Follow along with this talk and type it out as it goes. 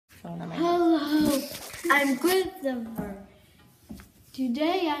I'm Christopher.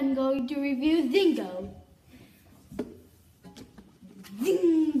 Today I'm going to review Zingo.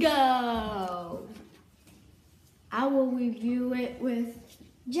 Zingo! I will review it with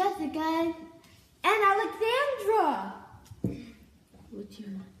Jessica and Alexandra. What you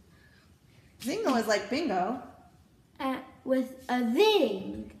want? Zingo is like bingo. With a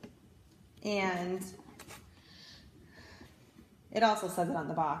zing. And it also says it on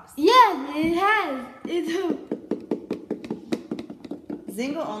the box. Yes, it has.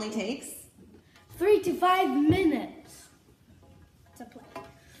 Zingo only takes 3 to 5 minutes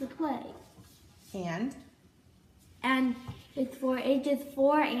to play. And it's for ages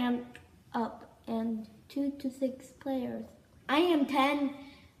 4 and up and 2 to 6 players. I am 10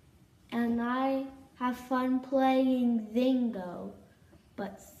 and I have fun playing Zingo,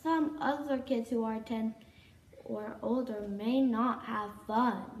 but some other kids who are 10 or older may not have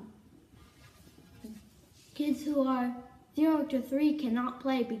fun. Kids who are 0 to 3 cannot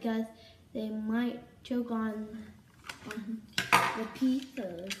play because they might choke on the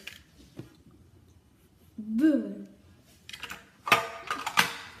pieces. Boom.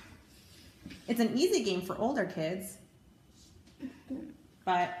 It's an easy game for older kids,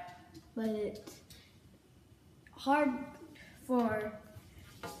 but it's hard for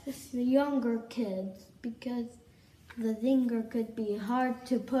the younger kids because the zinger could be hard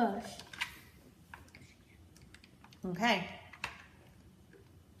to push. okay.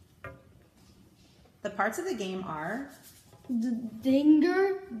 The parts of the game are The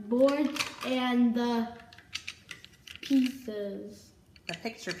zinger, board, and the pieces. the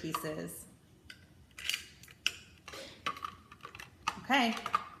picture pieces. Okay.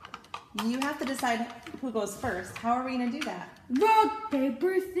 You have to decide who goes first. How are we going to do that? Rock,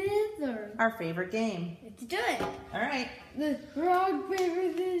 paper, scissors. Our favorite game. Let's do it. All right. The rock,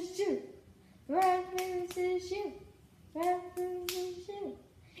 paper, scissors, shoot. Rock, paper, scissors, shoot. Rock, paper, scissors, shoot.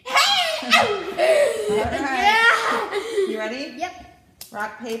 Hey! All right. Yeah! You ready? Yep.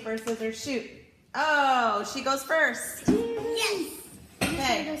 Rock, paper, scissors, shoot. Oh, she goes first. Yes.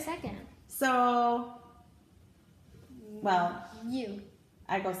 Okay. Go second. So, well, You.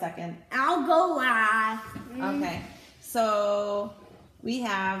 I go second. I'll go last. Okay. So, we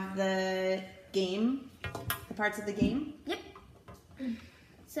have the game, the parts of the game. Yep.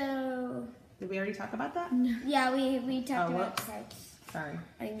 So. Did we already talk about that? Yeah, we talked about whoops. parts. Sorry.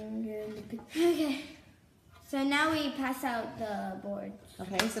 Okay. So now we pass out the boards.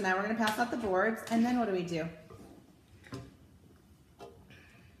 Okay, so now we're going to pass out the boards, and then what do we do?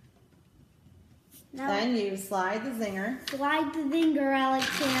 Now Then you slide the zinger. slide the zinger,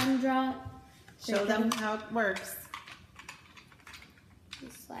 Alexandra. Show them how it works. You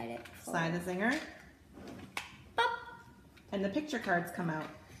slide it. Slide the zinger. Pop. And the picture cards come out.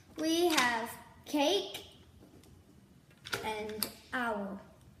 We have cake and owl.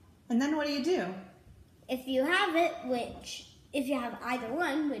 And then what do you do? If you have it, if you have either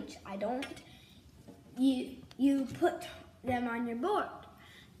one, which I don't, you put them on your board.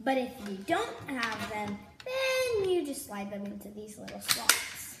 But if you don't have them, then you just slide them into these little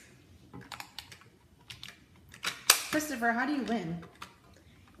slots. Christopher, how do you win?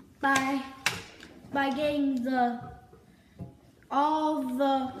 By getting all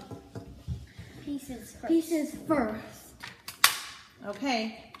the pieces first.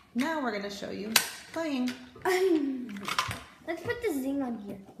 Okay, now we're going to show you playing. Let's put the zing on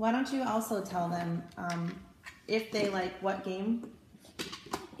here. Why don't you also tell them if they like what game?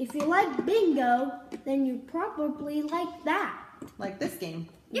 If you like bingo, then you probably like that. Like this game.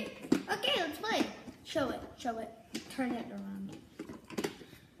 Yep. Okay, let's play. Show it. Turn it around.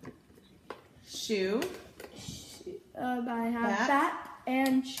 Shoe. I have bat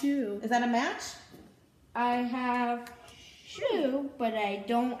and shoe. Is that a match? I have shoe, but I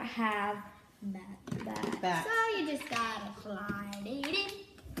don't have bat. So you just gotta slide it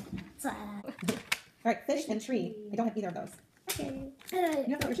in. Slide. All right, fish and tree. I don't have either of those. Okay. You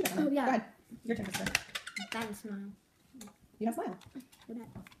have to put your shoe down. Oh, yeah. Go ahead. Your turn, Christopher. That and smile. You have smile.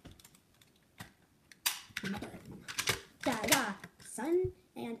 Da. Sun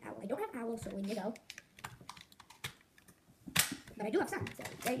and owl. I don't have owl, so in you go. But I do have sun, so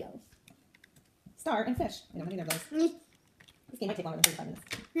there you go. Star and fish. I don't have either of those. This game might take longer than 35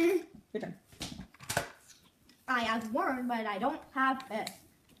 minutes. Your turn. I have one, but I don't have it.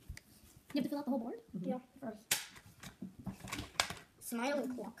 You have to fill out the whole board? Mm-hmm. Yeah, first. Smile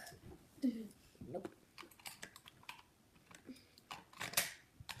and clock. Nope.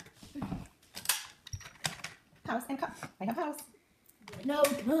 House and cup. I have house. No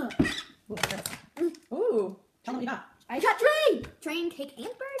cup. Ooh, Ooh. Tell them what you got. I got train. Train, cake, and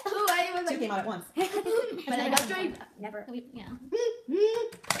bird. Oh, I was Two came out at once. But I don't try. Never. Yeah.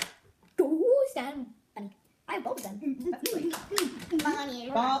 Go stand. Bunny. I have both of them. That's great. Bunny.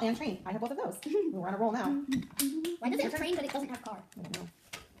 Ball and train. I have both of those. We're on a roll now. Why does it have train but it doesn't have car? I don't know.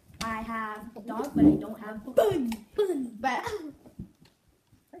 I have dog, but I don't have bun. But.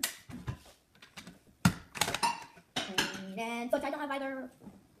 And foot. I don't have either.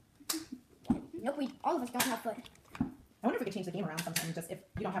 Nope. All of us don't have foot. I wonder if we could change the game around sometime. Just if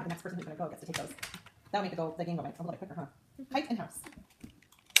you don't have the next person who's going to go gets to take those. That would make the game go by a little bit quicker, huh? Height and house.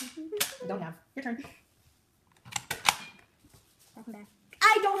 You don't have. Your turn. Welcome back.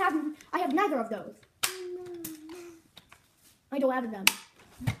 I have neither of those. I don't have them.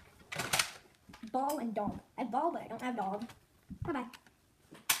 Ball and dog. I have ball, but I don't have dog. Bye bye.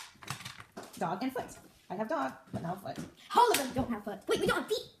 Dog and foot. I have dog, but no foot. All of them don't have foot. Wait, we don't have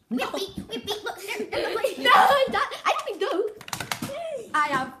feet. We have feet. We have feet. Look, there's the feet. No, I don't think those.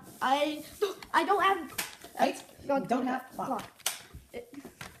 I don't have. Right? You don't have clock.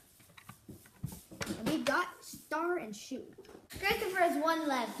 We got star and shoe. Christopher has one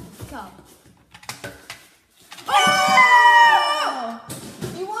left. Go. Oh!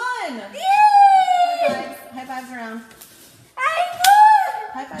 You won! Yay! High fives. High fives around.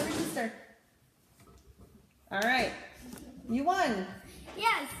 High five your sister. All right. You won.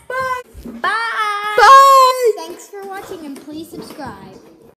 Yes. Bye. Bye. Thanks for watching and please subscribe.